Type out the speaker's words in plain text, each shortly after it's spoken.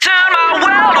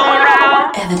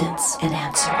evidence and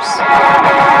answers.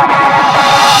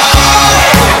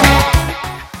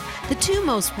 The two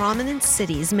most prominent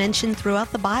cities mentioned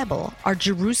throughout the Bible are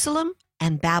Jerusalem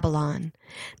and Babylon.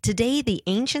 Today, the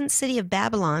ancient city of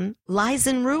Babylon lies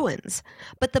in ruins,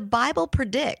 but the Bible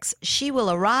predicts she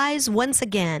will arise once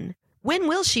again. When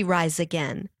will she rise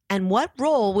again? And what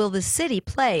role will the city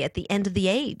play at the end of the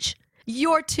age?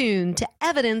 You're tuned to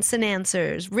Evidence and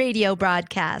Answers radio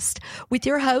broadcast with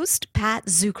your host, Pat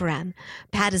Zukeran.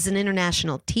 Pat is an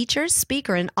international teacher,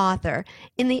 speaker, and author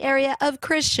in the area of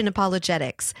Christian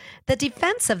apologetics, the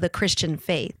defense of the Christian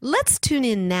faith. Let's tune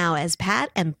in now as Pat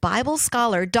and Bible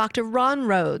scholar Dr. Ron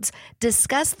Rhodes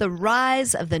discuss the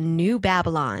rise of the New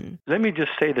Babylon. Let me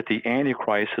just say that the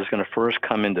Antichrist is going to first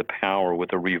come into power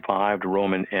with a revived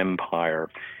Roman Empire.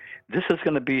 This is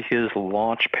going to be his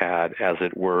launch pad, as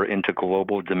it were, into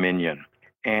global dominion.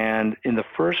 And in the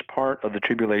first part of the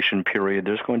tribulation period,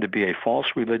 there's going to be a false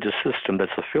religious system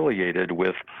that's affiliated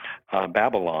with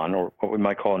Babylon, or what we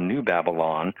might call New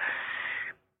Babylon.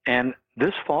 And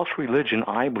this false religion,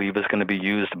 I believe, is going to be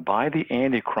used by the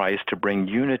Antichrist to bring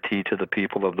unity to the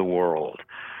people of the world.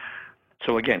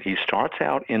 So again, he starts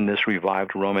out in this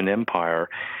revived Roman Empire,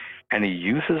 and he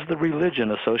uses the religion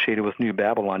associated with New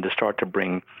Babylon to start to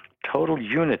bring total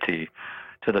unity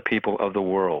to the people of the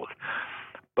world.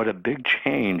 But a big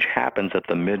change happens at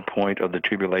the midpoint of the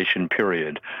tribulation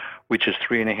period, which is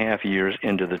 3.5 years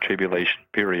into the tribulation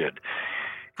period.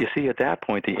 You see, at that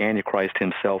point, the Antichrist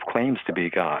himself claims to be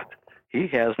God. He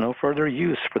has no further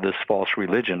use for this false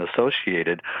religion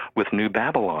associated with New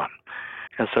Babylon.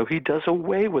 And so he does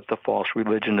away with the false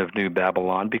religion of New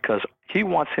Babylon because he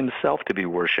wants himself to be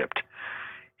worshipped.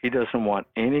 He doesn't want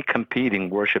any competing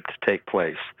worship to take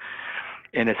place.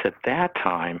 And it's at that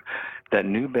time that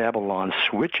New Babylon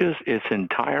switches its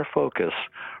entire focus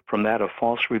from that of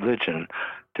false religion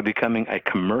to becoming a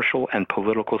commercial and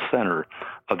political center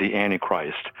of the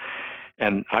Antichrist.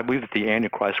 And I believe that the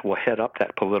Antichrist will head up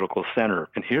that political center.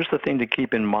 And here's the thing to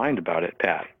keep in mind about it,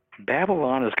 Pat.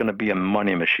 Babylon is going to be a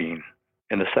money machine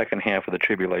in the second half of the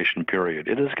tribulation period.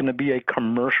 It is going to be a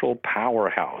commercial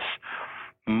powerhouse.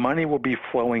 Money will be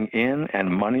flowing in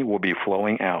and money will be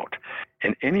flowing out.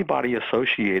 And anybody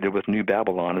associated with New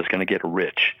Babylon is going to get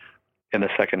rich in the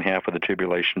second half of the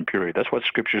tribulation period. That's what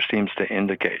Scripture seems to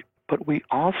indicate. But we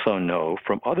also know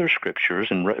from other Scriptures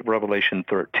in Revelation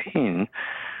 13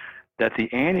 that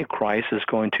the Antichrist is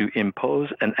going to impose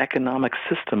an economic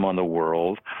system on the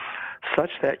world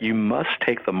such that you must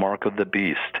take the mark of the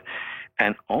beast.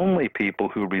 And only people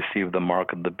who receive the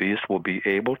mark of the beast will be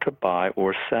able to buy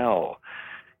or sell.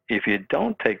 If you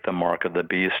don't take the mark of the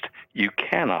beast, you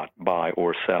cannot buy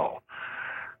or sell.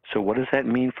 So what does that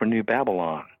mean for New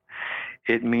Babylon?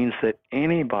 It means that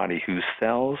anybody who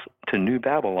sells to New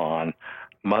Babylon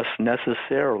must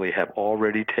necessarily have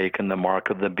already taken the mark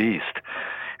of the beast.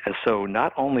 And so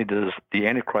not only does the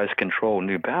Antichrist control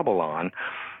New Babylon,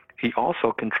 he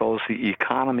also controls the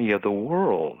economy of the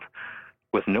world,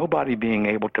 with nobody being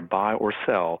able to buy or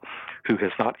sell who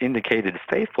has not indicated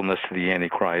faithfulness to the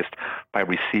Antichrist by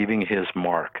receiving his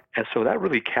mark. And so that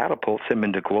really catapults him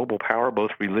into global power,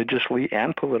 both religiously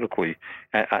and politically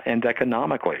and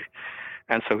economically.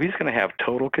 And so he's going to have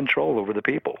total control over the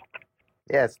people.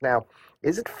 Yes. Now,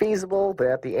 is it feasible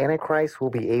that the Antichrist will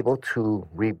be able to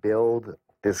rebuild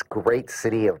this great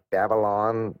city of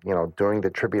Babylon, during the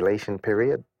tribulation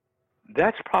period?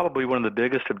 That's probably one of the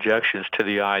biggest objections to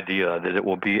the idea that it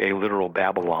will be a literal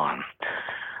Babylon.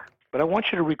 But I want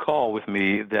you to recall with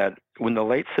me that when the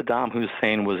late Saddam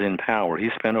Hussein was in power, he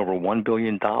spent over $1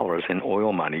 billion in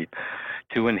oil money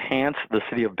to enhance the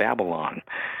city of Babylon.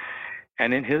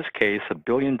 And in his case, $1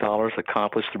 billion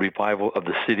accomplished the revival of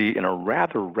the city in a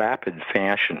rather rapid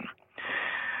fashion.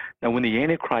 Now, when the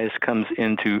Antichrist comes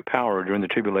into power during the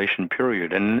tribulation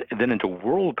period and then into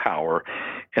world power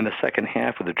in the second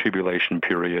half of the tribulation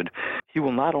period, he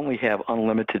will not only have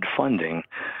unlimited funding,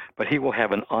 but he will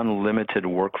have an unlimited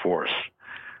workforce.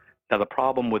 Now, the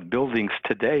problem with buildings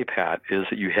today, Pat, is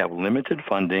that you have limited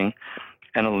funding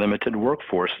and a limited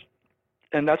workforce.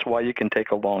 And that's why it can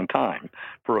take a long time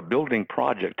for a building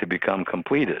project to become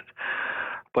completed.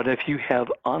 But if you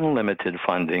have unlimited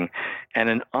funding and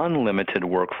an unlimited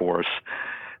workforce,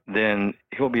 then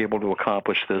he'll be able to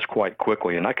accomplish this quite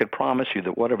quickly. And I could promise you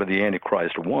that whatever the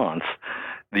Antichrist wants,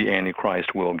 the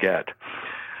Antichrist will get.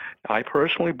 I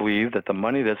personally believe that the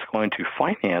money that's going to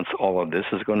finance all of this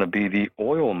is going to be the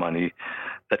oil money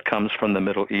that comes from the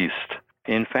Middle East.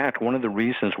 In fact, one of the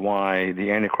reasons why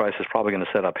the Antichrist is probably going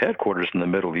to set up headquarters in the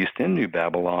Middle East in New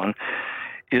Babylon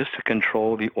is to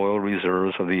control the oil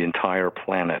reserves of the entire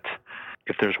planet.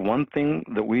 If there's one thing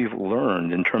that we've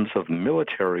learned in terms of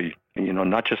military,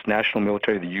 not just national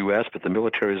military of the U.S., but the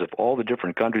militaries of all the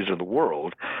different countries of the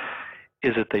world,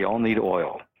 is that they all need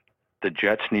oil. The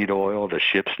jets need oil, the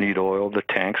ships need oil, the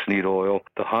tanks need oil,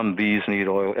 the Humvees need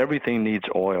oil, everything needs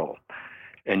oil.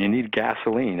 And you need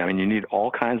gasoline. I mean, you need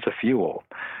all kinds of fuel.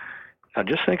 Now,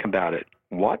 just think about it.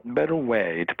 What better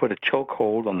way to put a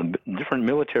chokehold on the different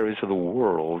militaries of the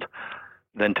world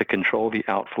than to control the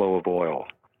outflow of oil?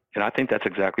 And I think that's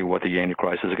exactly what the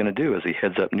Antichrist is going to do as he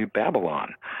heads up New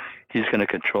Babylon. He's going to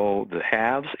control the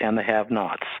haves and the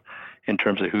have-nots in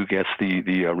terms of who gets the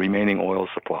remaining oil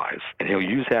supplies. And he'll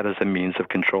use that as a means of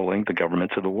controlling the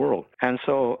governments of the world. And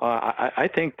so I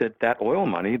think that oil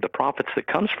money, the profits that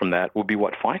comes from that, will be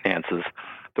what finances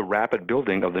the rapid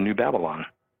building of the New Babylon.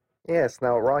 Yes.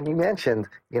 Now, Ron, you mentioned,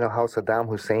 how Saddam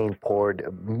Hussein poured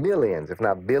millions, if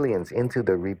not billions, into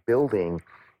the rebuilding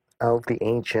of the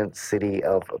ancient city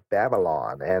of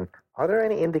Babylon. And are there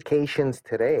any indications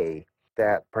today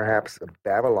that perhaps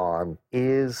Babylon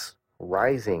is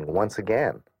rising once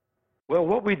again? Well,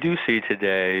 what we do see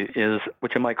today is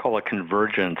what you might call a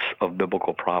convergence of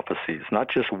biblical prophecies, not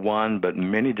just one, but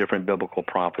many different biblical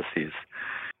prophecies.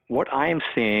 What I am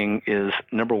seeing is,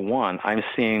 number one, I'm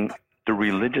seeing the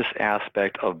religious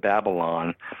aspect of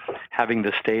Babylon having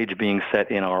the stage being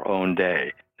set in our own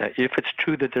day. Now, if it's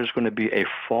true that there's going to be a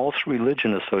false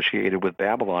religion associated with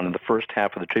Babylon in the first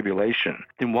half of the tribulation,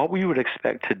 then what we would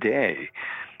expect today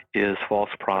is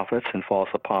false prophets and false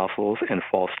apostles and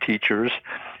false teachers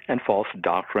and false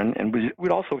doctrine. And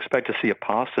we'd also expect to see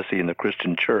apostasy in the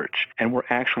Christian church. And we're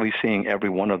actually seeing every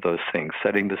one of those things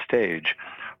setting the stage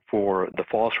for the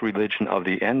false religion of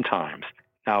the end times.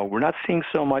 Now, we're not seeing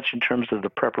so much in terms of the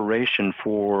preparation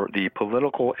for the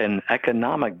political and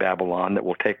economic Babylon that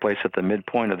will take place at the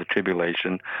midpoint of the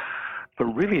tribulation, but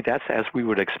really that's as we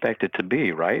would expect it to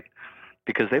be, right?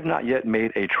 Because they've not yet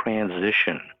made a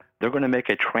transition. They're going to make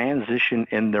a transition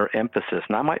in their emphasis.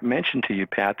 And I might mention to you,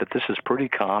 Pat, that this is pretty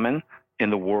common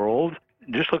in the world.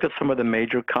 Just look at some of the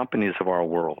major companies of our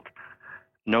world.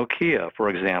 Nokia, for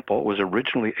example, was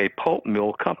originally a pulp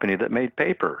mill company that made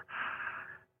paper.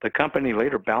 The company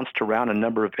later bounced around a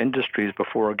number of industries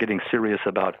before getting serious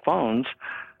about phones,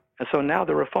 and so now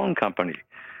they're a phone company.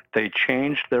 They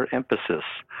changed their emphasis.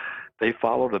 They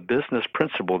followed a business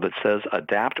principle that says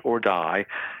adapt or die,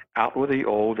 out with the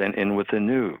old and in with the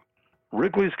new.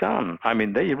 Wrigley's Gum,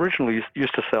 they originally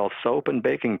used to sell soap and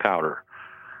baking powder.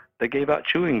 They gave out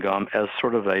chewing gum as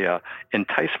sort of a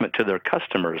enticement to their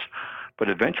customers, but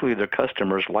eventually their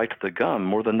customers liked the gum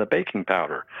more than the baking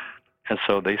powder, and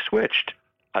so they switched.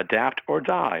 Adapt or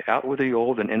die, out with the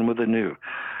old and in with the new.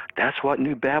 That's what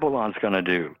New Babylon's going to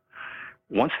do.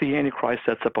 Once the Antichrist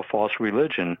sets up a false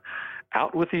religion,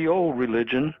 out with the old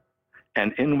religion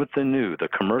and in with the new, the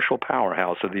commercial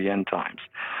powerhouse of the end times.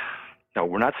 Now,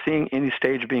 we're not seeing any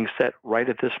stage being set right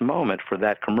at this moment for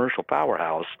that commercial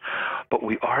powerhouse, but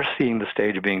we are seeing the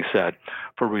stage being set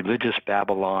for religious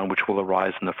Babylon, which will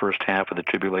arise in the first half of the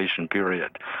tribulation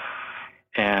period.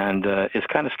 And it's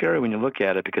kind of scary when you look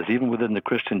at it, because even within the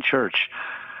Christian church,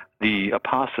 the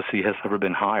apostasy has never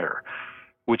been higher,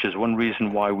 which is one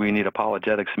reason why we need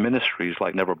apologetics ministries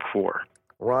like never before.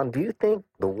 Ron, do you think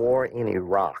the war in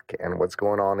Iraq and what's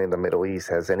going on in the Middle East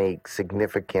has any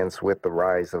significance with the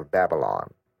rise of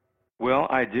Babylon? Well,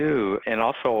 I do. And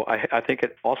also, I think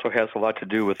it also has a lot to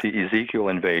do with the Ezekiel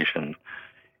invasion.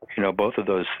 Both of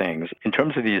those things. In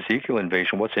terms of the Ezekiel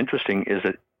invasion, what's interesting is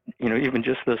that even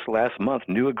just this last month,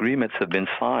 new agreements have been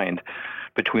signed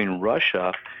between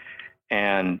Russia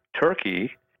and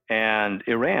Turkey and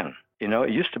Iran.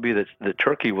 It used to be that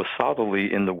Turkey was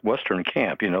solidly in the Western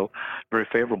camp, very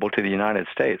favorable to the United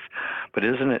States. But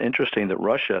isn't it interesting that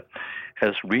Russia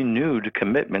has renewed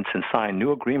commitments and signed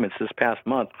new agreements this past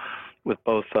month with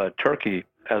both Turkey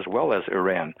as well as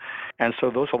Iran? And so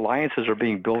those alliances are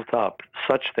being built up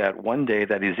such that one day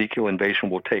that Ezekiel invasion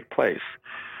will take place.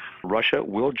 Russia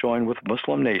will join with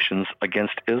Muslim nations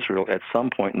against Israel at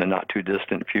some point in the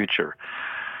not-too-distant future.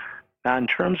 Now, in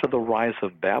terms of the rise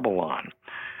of Babylon,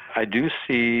 I do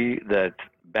see that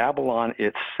Babylon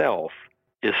itself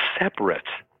is separate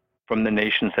from the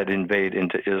nations that invade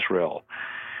into Israel.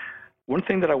 One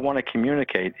thing that I want to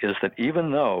communicate is that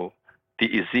even though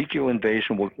the Ezekiel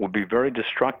invasion will be very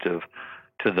destructive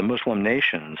to the Muslim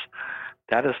nations,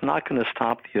 that is not going to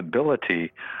stop the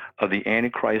ability of the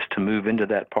Antichrist to move into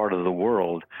that part of the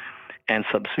world and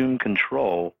subsume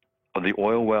control of the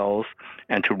oil wells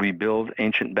and to rebuild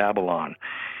ancient Babylon.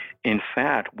 In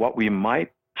fact, what we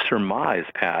might surmise,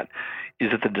 Pat, is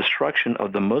that the destruction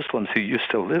of the Muslims who used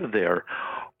to live there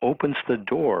opens the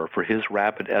door for his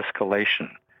rapid escalation.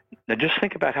 Now just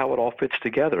think about how it all fits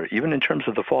together, even in terms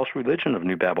of the false religion of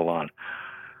New Babylon.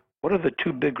 What are the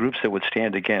two big groups that would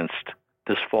stand against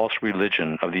this false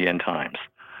religion of the end times?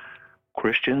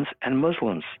 Christians and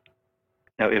Muslims.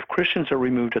 Now, if Christians are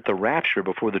removed at the rapture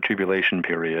before the tribulation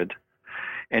period,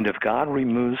 and if God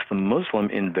removes the Muslim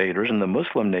invaders and the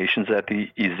Muslim nations at the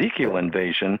Ezekiel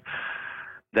invasion,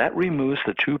 that removes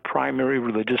the two primary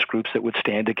religious groups that would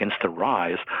stand against the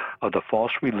rise of the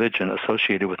false religion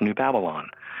associated with New Babylon.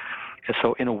 And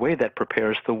so in a way that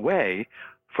prepares the way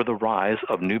for the rise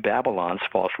of New Babylon's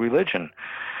false religion.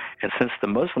 And since the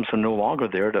Muslims are no longer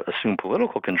there to assume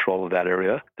political control of that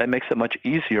area, that makes it much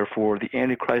easier for the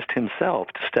Antichrist himself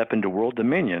to step into world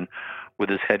dominion with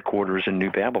his headquarters in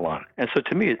New Babylon. And so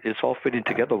to me, it's all fitting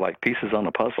together like pieces on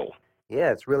a puzzle.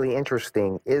 Yeah, it's really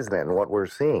interesting, isn't it, what we're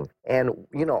seeing? And,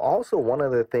 also one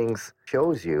of the things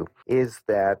shows you is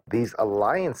that these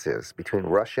alliances between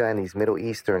Russia and these Middle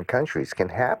Eastern countries can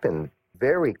happen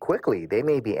very quickly. They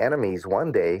may be enemies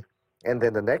one day, and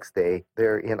then the next day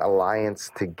they're in alliance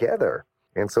together.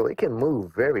 And so it can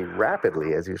move very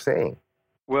rapidly, as you're saying.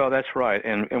 Well, that's right.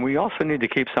 And we also need to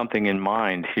keep something in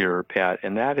mind here, Pat,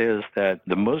 and that is that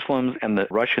the Muslims and the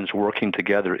Russians working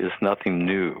together is nothing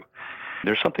new.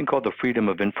 There's something called the Freedom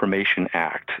of Information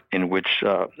Act, in which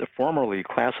formerly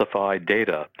classified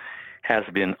data has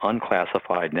been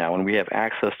unclassified now, and we have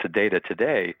access to data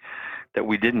today that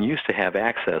we didn't used to have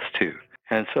access to.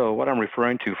 And so what I'm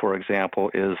referring to, for example,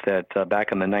 is that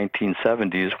back in the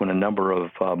 1970s, when a number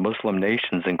of Muslim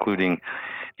nations, including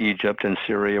Egypt and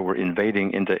Syria, were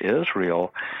invading into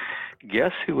Israel,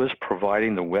 guess who was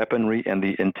providing the weaponry and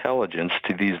the intelligence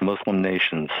to these Muslim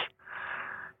nations?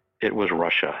 It was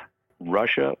Russia.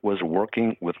 Russia was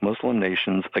working with Muslim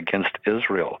nations against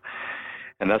Israel.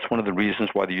 And that's one of the reasons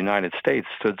why the United States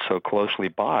stood so closely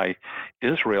by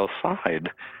Israel's side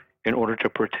in order to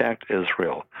protect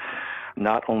Israel.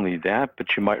 Not only that,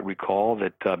 but you might recall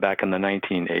that back in the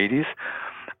 1980s,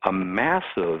 a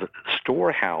massive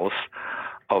storehouse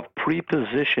of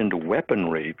pre-positioned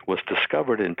weaponry was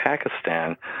discovered in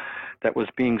Pakistan that was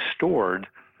being stored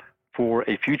for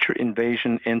a future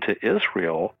invasion into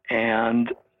Israel,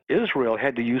 and Israel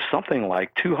had to use something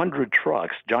like 200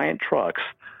 trucks, giant trucks,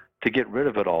 to get rid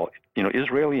of it all.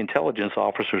 Israeli intelligence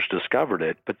officers discovered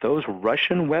it, but those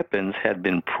Russian weapons had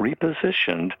been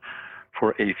pre-positioned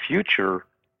for a future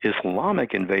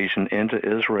Islamic invasion into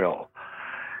Israel.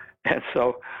 And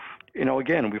so,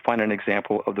 again, we find an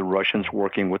example of the Russians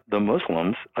working with the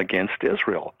Muslims against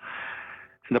Israel.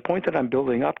 And the point that I'm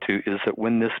building up to is that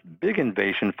when this big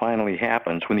invasion finally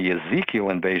happens, when the Ezekiel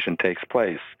invasion takes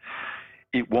place,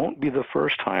 it won't be the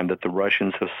first time that the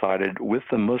Russians have sided with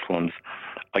the Muslims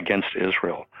against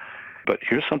Israel. But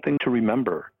here's something to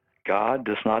remember. God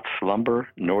does not slumber,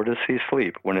 nor does he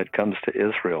sleep when it comes to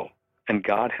Israel. And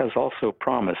God has also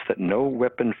promised that no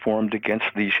weapon formed against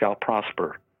thee shall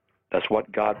prosper. That's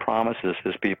what God promises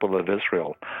his people of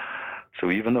Israel.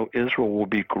 So even though Israel will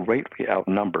be greatly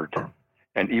outnumbered,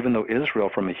 and even though Israel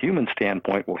from a human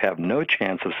standpoint will have no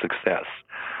chance of success,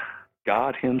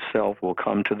 God himself will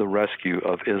come to the rescue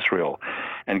of Israel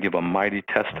and give a mighty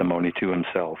testimony to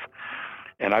himself.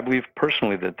 And I believe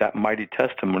personally that that mighty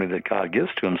testimony that God gives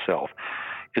to himself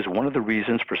is one of the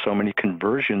reasons for so many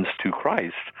conversions to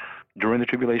Christ during the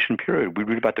tribulation period. We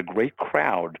read about the great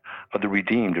crowd of the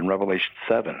redeemed in Revelation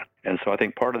 7. And so I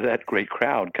think part of that great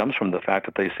crowd comes from the fact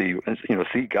that they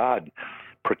see God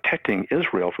protecting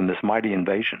Israel from this mighty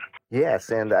invasion. Yes,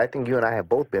 and I think you and I have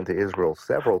both been to Israel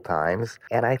several times,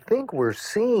 and I think we're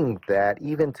seeing that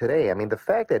even today. I mean, the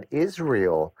fact that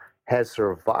Israel has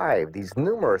survived these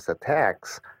numerous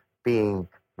attacks, being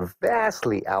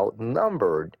vastly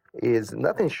outnumbered, is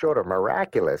nothing short of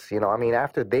miraculous.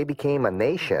 After they became a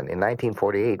nation in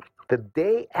 1948, the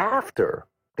day after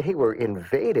they were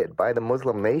invaded by the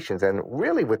Muslim nations, and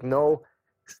really with no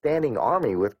standing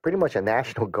army, with pretty much a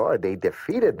national guard, they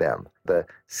defeated them. The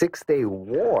 6-day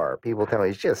war, people tell me,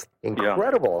 is just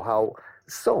incredible how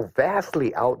so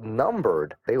vastly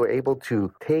outnumbered they were able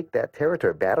to take that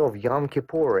territory, Battle of Yom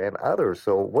Kippur and others.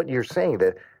 So what you're saying,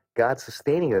 that God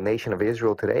sustaining the nation of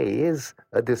Israel today, is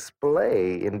a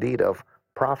display indeed of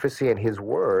prophecy and his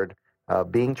word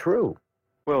being true.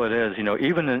 Well, it is.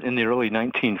 Even in the early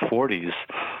 1940s,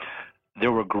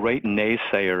 there were great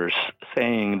naysayers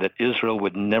saying that Israel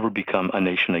would never become a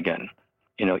nation again.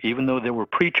 Even though there were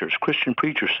preachers, Christian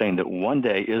preachers, saying that one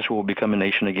day Israel will become a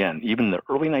nation again. Even in the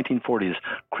early 1940s,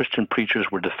 Christian preachers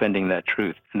were defending that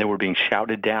truth, and they were being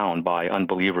shouted down by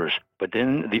unbelievers. But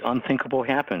then the unthinkable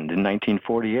happened in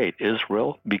 1948.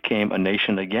 Israel became a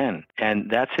nation again,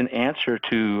 and that's an answer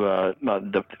to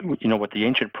what the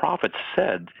ancient prophets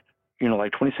said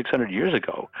like 2,600 years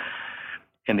ago.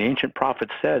 And the ancient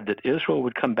prophets said that Israel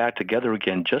would come back together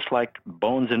again, just like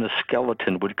bones in a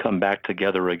skeleton would come back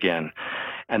together again.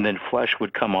 And then flesh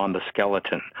would come on the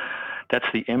skeleton. That's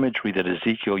the imagery that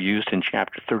Ezekiel used in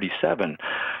chapter 37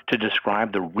 to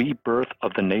describe the rebirth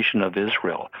of the nation of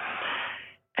Israel.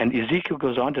 And Ezekiel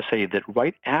goes on to say that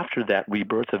right after that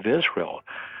rebirth of Israel,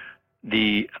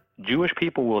 the Jewish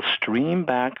people will stream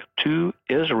back to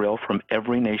Israel from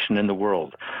every nation in the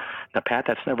world. Now, Pat,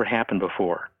 that's never happened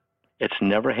before. It's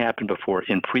never happened before.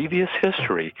 In previous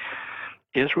history,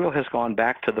 Israel has gone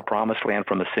back to the promised land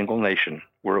from a single nation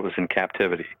where it was in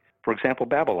captivity. For example,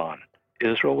 Babylon.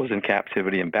 Israel was in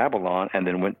captivity in Babylon and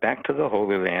then went back to the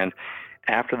Holy Land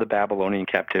after the Babylonian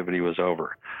captivity was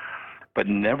over. But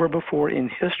never before in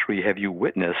history have you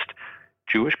witnessed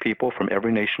Jewish people from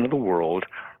every nation of the world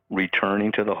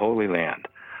returning to the Holy Land.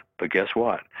 But guess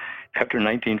what? After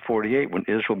 1948, when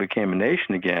Israel became a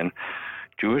nation again,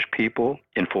 Jewish people,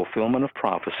 in fulfillment of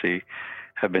prophecy,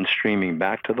 have been streaming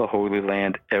back to the Holy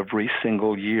Land every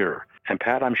single year. And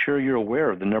Pat, I'm sure you're aware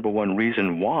of the number one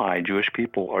reason why Jewish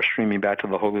people are streaming back to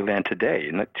the Holy Land today,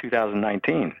 in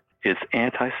 2019. It's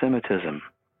anti-Semitism.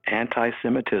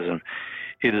 Anti-Semitism.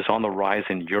 It is on the rise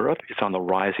in Europe. It's on the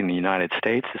rise in the United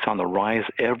States. It's on the rise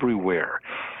everywhere.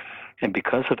 And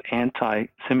because of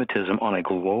anti-Semitism on a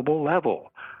global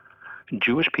level,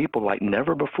 Jewish people like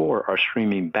never before are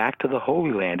streaming back to the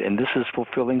Holy Land, and this is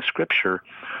fulfilling Scripture,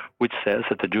 which says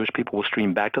that the Jewish people will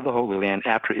stream back to the Holy Land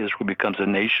after Israel becomes a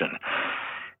nation.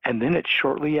 And then it's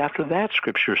shortly after that,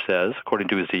 Scripture says, according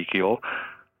to Ezekiel,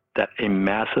 that a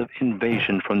massive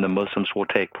invasion from the Muslims will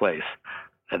take place.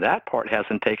 Now, that part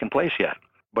hasn't taken place yet,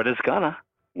 but it's gonna.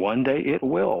 One day it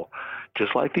will,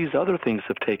 just like these other things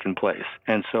have taken place.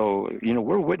 And so,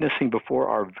 we're witnessing before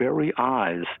our very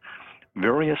eyes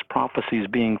various prophecies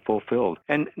being fulfilled.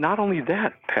 And not only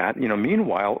that, Pat,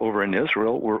 meanwhile, over in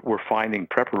Israel, we're finding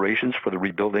preparations for the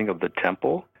rebuilding of the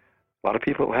temple. A lot of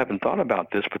people haven't thought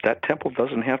about this, but that temple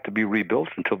doesn't have to be rebuilt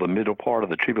until the middle part of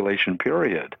the tribulation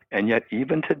period. And yet,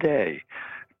 even today,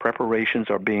 preparations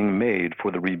are being made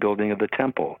for the rebuilding of the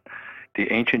temple. The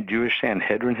ancient Jewish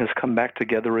Sanhedrin has come back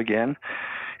together again,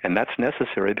 and that's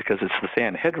necessary because it's the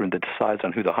Sanhedrin that decides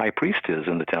on who the high priest is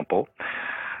in the temple.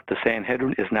 The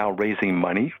Sanhedrin is now raising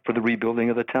money for the rebuilding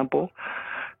of the temple.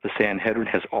 The Sanhedrin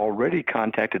has already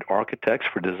contacted architects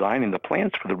for designing the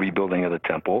plans for the rebuilding of the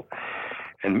temple.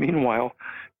 And meanwhile,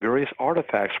 various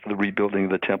artifacts for the rebuilding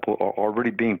of the temple are already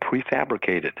being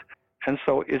prefabricated. And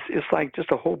so it's like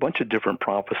just a whole bunch of different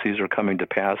prophecies are coming to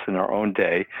pass in our own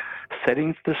day,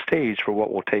 setting the stage for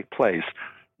what will take place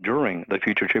during the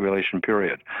future tribulation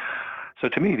period. So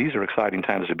to me, these are exciting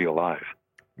times to be alive.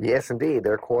 Yes, indeed.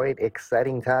 They're quite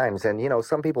exciting times. And,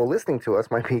 some people listening to us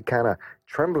might be kind of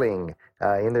trembling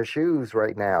in their shoes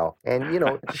right now.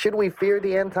 And, should we fear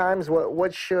the end times?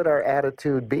 What should our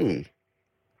attitude be?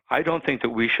 I don't think that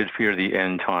we should fear the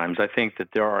end times. I think that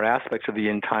there are aspects of the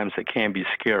end times that can be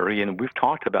scary, and we've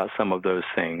talked about some of those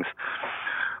things.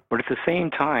 But at the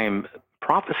same time,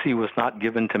 prophecy was not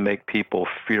given to make people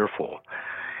fearful.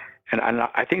 And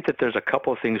I think that there's a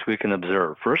couple of things we can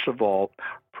observe. First of all,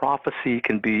 prophecy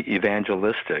can be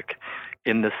evangelistic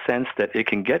in the sense that it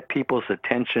can get people's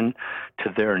attention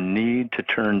to their need to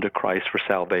turn to Christ for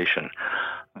salvation.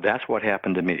 That's what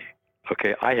happened to me.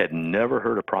 Okay, I had never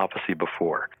heard a prophecy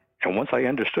before. And once I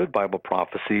understood Bible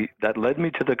prophecy, that led me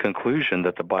to the conclusion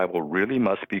that the Bible really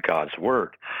must be God's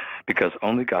Word, because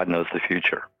only God knows the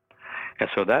future. And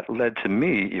so that led to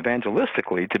me,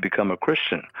 evangelistically, to become a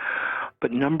Christian.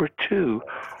 But number two,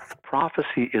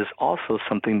 prophecy is also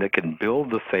something that can build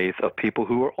the faith of people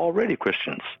who are already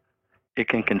Christians. It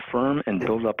can confirm and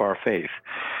build up our faith.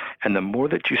 And the more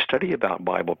that you study about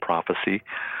Bible prophecy,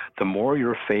 the more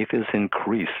your faith is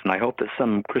increased. And I hope that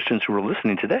some Christians who are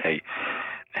listening today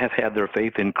have had their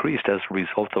faith increased as a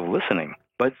result of listening.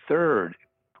 But third,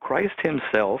 Christ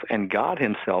himself and God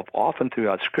himself, often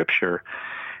throughout Scripture,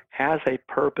 has a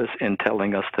purpose in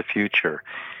telling us the future.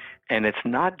 And it's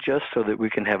not just so that we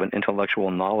can have an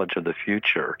intellectual knowledge of the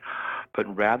future,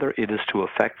 but rather it is to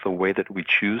affect the way that we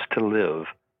choose to live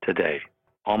today.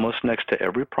 Almost next to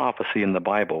every prophecy in the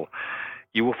Bible,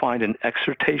 you will find an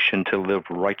exhortation to live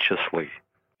righteously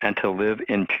and to live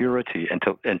in purity and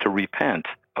to repent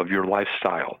of your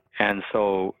lifestyle. And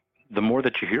so the more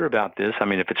that you hear about this,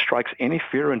 if it strikes any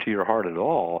fear into your heart at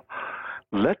all,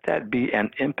 let that be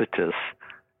an impetus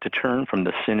to turn from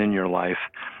the sin in your life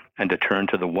and to turn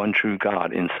to the one true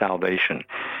God in salvation.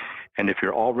 And if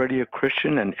you're already a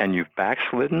Christian and you've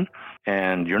backslidden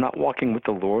and you're not walking with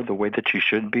the Lord the way that you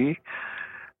should be,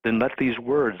 then let these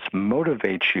words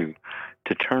motivate you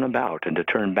to turn about and to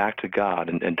turn back to God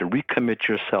and to recommit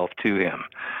yourself to Him.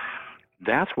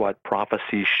 That's what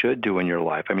prophecy should do in your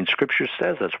life. I mean, Scripture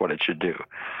says that's what it should do.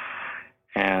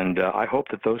 And I hope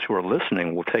that those who are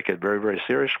listening will take it very, very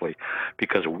seriously,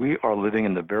 because we are living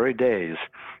in the very days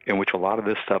in which a lot of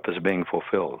this stuff is being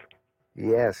fulfilled.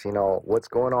 Yes, what's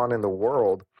going on in the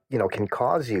world, can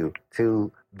cause you to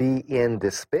be in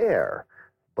despair.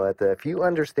 But if you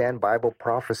understand Bible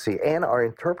prophecy and are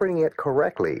interpreting it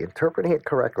correctly,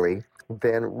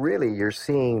 then really you're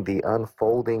seeing the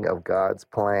unfolding of God's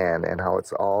plan and how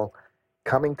it's all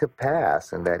coming to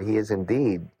pass, and that He is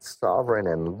indeed sovereign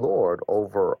and Lord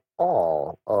over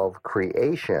all of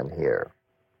creation here.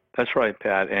 That's right,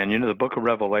 Pat. And the book of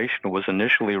Revelation was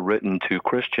initially written to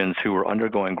Christians who were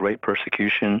undergoing great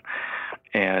persecution,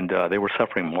 and they were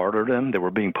suffering martyrdom. They were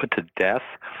being put to death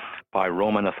by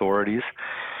Roman authorities.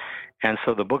 And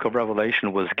so the book of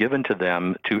Revelation was given to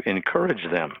them to encourage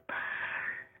them.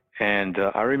 And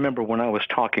I remember when I was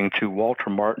talking to Walter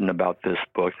Martin about this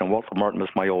book, and Walter Martin was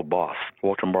my old boss.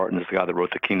 Walter Martin is the guy that wrote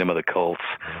The Kingdom of the Cults,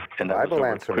 and that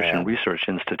was the Christian Research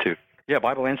Institute. Yeah,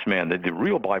 Bible Answer Man, the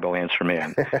real Bible Answer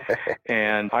Man.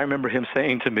 And I remember him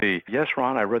saying to me, yes,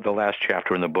 Ron, I read the last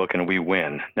chapter in the book, and we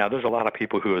win. Now, there's a lot of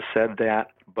people who have said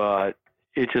that, but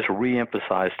it just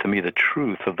reemphasized to me the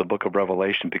truth of the book of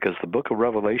Revelation, because the book of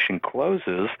Revelation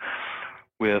closes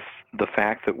with the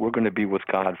fact that we're going to be with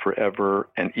God forever,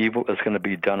 and evil is going to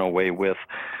be done away with.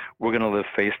 We're going to live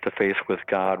face to face with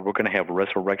God. We're going to have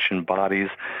resurrection bodies.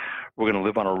 We're going to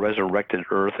live on a resurrected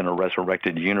earth in a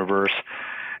resurrected universe.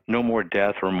 No more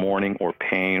death or mourning or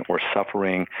pain or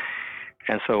suffering.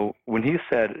 And so when he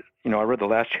said, I read the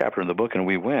last chapter in the book and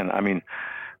we win, I mean,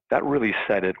 that really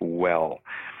said it well.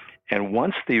 And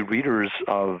once the readers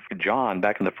of John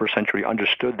back in the first century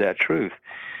understood that truth,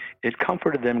 it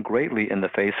comforted them greatly in the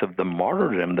face of the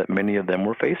martyrdom that many of them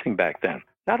were facing back then.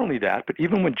 Not only that, but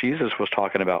even when Jesus was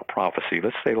talking about prophecy,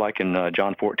 let's say like in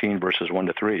John 14, verses 1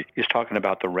 to 3, he's talking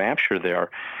about the rapture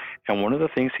there. And one of the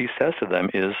things he says to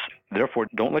them is, therefore,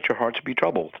 don't let your hearts be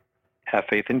troubled. Have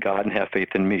faith in God and have faith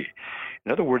in me.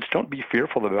 In other words, don't be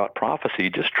fearful about prophecy.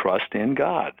 Just trust in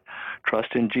God.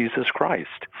 Trust in Jesus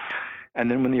Christ. And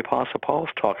then when the Apostle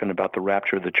Paul's talking about the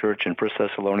rapture of the church in 1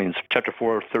 Thessalonians chapter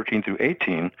 4, 13 through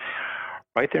 18,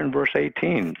 right there in verse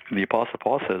 18, the Apostle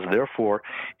Paul says, therefore,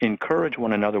 encourage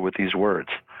one another with these words.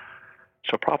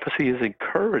 So prophecy is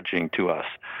encouraging to us.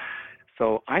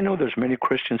 So I know there's many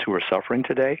Christians who are suffering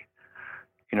today,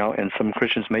 and some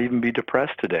Christians may even be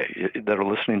depressed today that are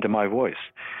listening to my voice.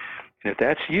 And if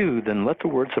that's you, then let the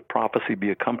words of prophecy be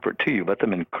a comfort to you. Let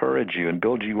them encourage you and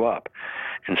build you up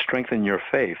and strengthen your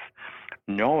faith,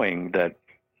 knowing that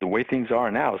the way things are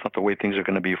now is not the way things are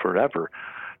going to be forever,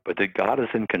 but that God is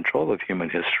in control of human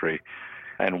history.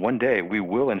 And one day we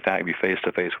will, in fact, be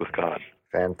face-to-face with God.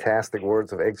 Fantastic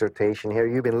words of exhortation here.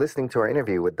 You've been listening to our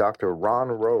interview with Dr. Ron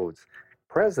Rhodes,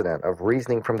 president of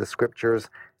Reasoning from the Scriptures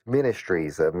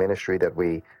Ministries, a ministry that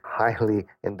we highly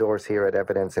endorse here at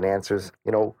Evidence and Answers.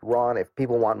 Ron, if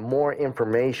people want more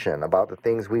information about the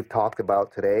things we've talked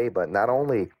about today, but not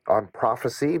only on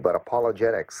prophecy, but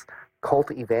apologetics,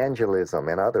 cult evangelism,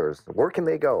 and others, where can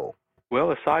they go?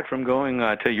 Well, aside from going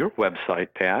to your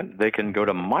website, Pat, they can go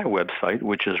to my website,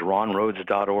 which is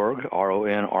ronrhodes.org,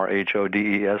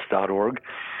 RONRHODES.org.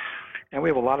 And we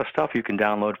have a lot of stuff you can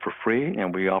download for free,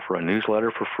 and we offer a newsletter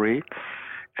for free.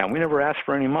 And we never ask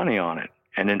for any money on it.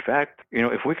 And in fact,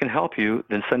 if we can help you,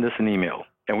 then send us an email.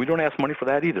 And we don't ask money for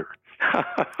that either.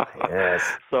 Yes.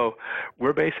 So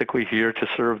we're basically here to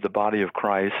serve the body of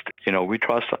Christ. We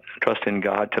trust in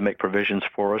God to make provisions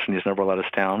for us, and He's never let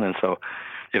us down. And so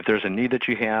if there's a need that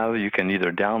you have, you can either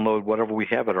download whatever we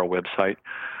have at our website,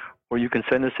 or you can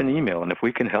send us an email. And if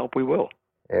we can help, we will.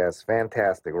 Yes,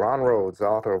 fantastic. Ron Rhodes,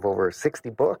 author of over 60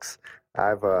 books.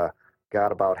 I've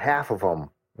got about half of them,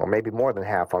 or maybe more than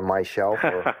half, on my shelf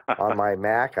or on my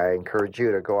Mac. I encourage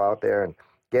you to go out there and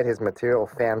get his material.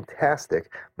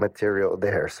 Fantastic material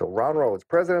there. So Ron Rhodes,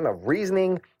 president of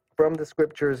Reasoning from the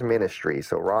Scriptures Ministry.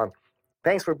 So Ron,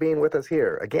 thanks for being with us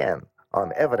here again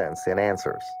on Evidence and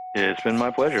Answers. It's been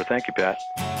my pleasure. Thank you, Pat.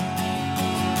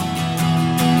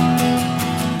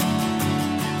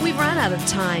 We've run out of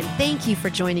time. Thank you for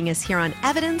joining us here on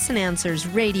Evidence and Answers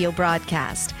radio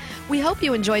broadcast. We hope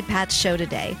you enjoyed Pat's show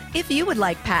today. If you would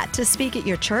like Pat to speak at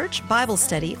your church, Bible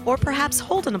study, or perhaps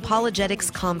hold an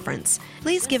apologetics conference,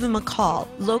 please give him a call.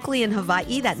 Locally in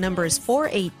Hawaii, that number is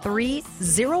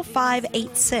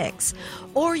 483-0586.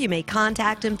 Or you may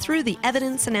contact him through the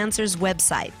Evidence and Answers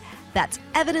website. That's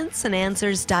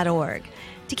evidenceandanswers.org.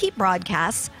 To keep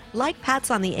broadcasts like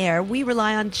Pat's on the air, we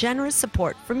rely on generous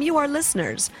support from you, our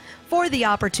listeners. For the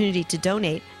opportunity to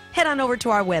donate, head on over to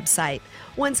our website.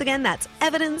 Once again, that's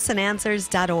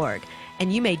evidenceandanswers.org,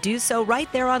 and you may do so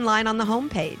right there online on the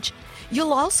homepage.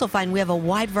 You'll also find we have a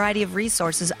wide variety of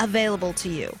resources available to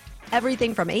you.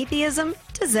 Everything from atheism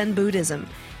to Zen Buddhism,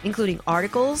 including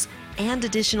articles and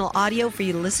additional audio for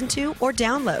you to listen to or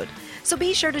download. So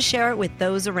be sure to share it with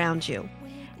those around you.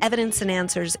 Evidence and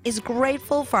Answers is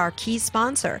grateful for our key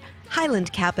sponsor,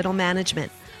 Highland Capital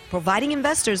Management, providing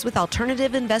investors with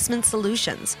alternative investment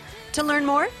solutions. To learn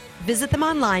more, visit them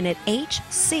online at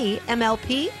hcmlp.com.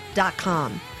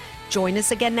 Join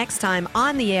us again next time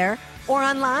on the air or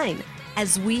online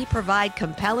as we provide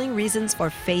compelling reasons for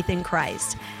faith in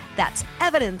Christ. That's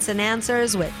Evidence and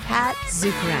Answers with Pat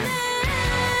Zukeran.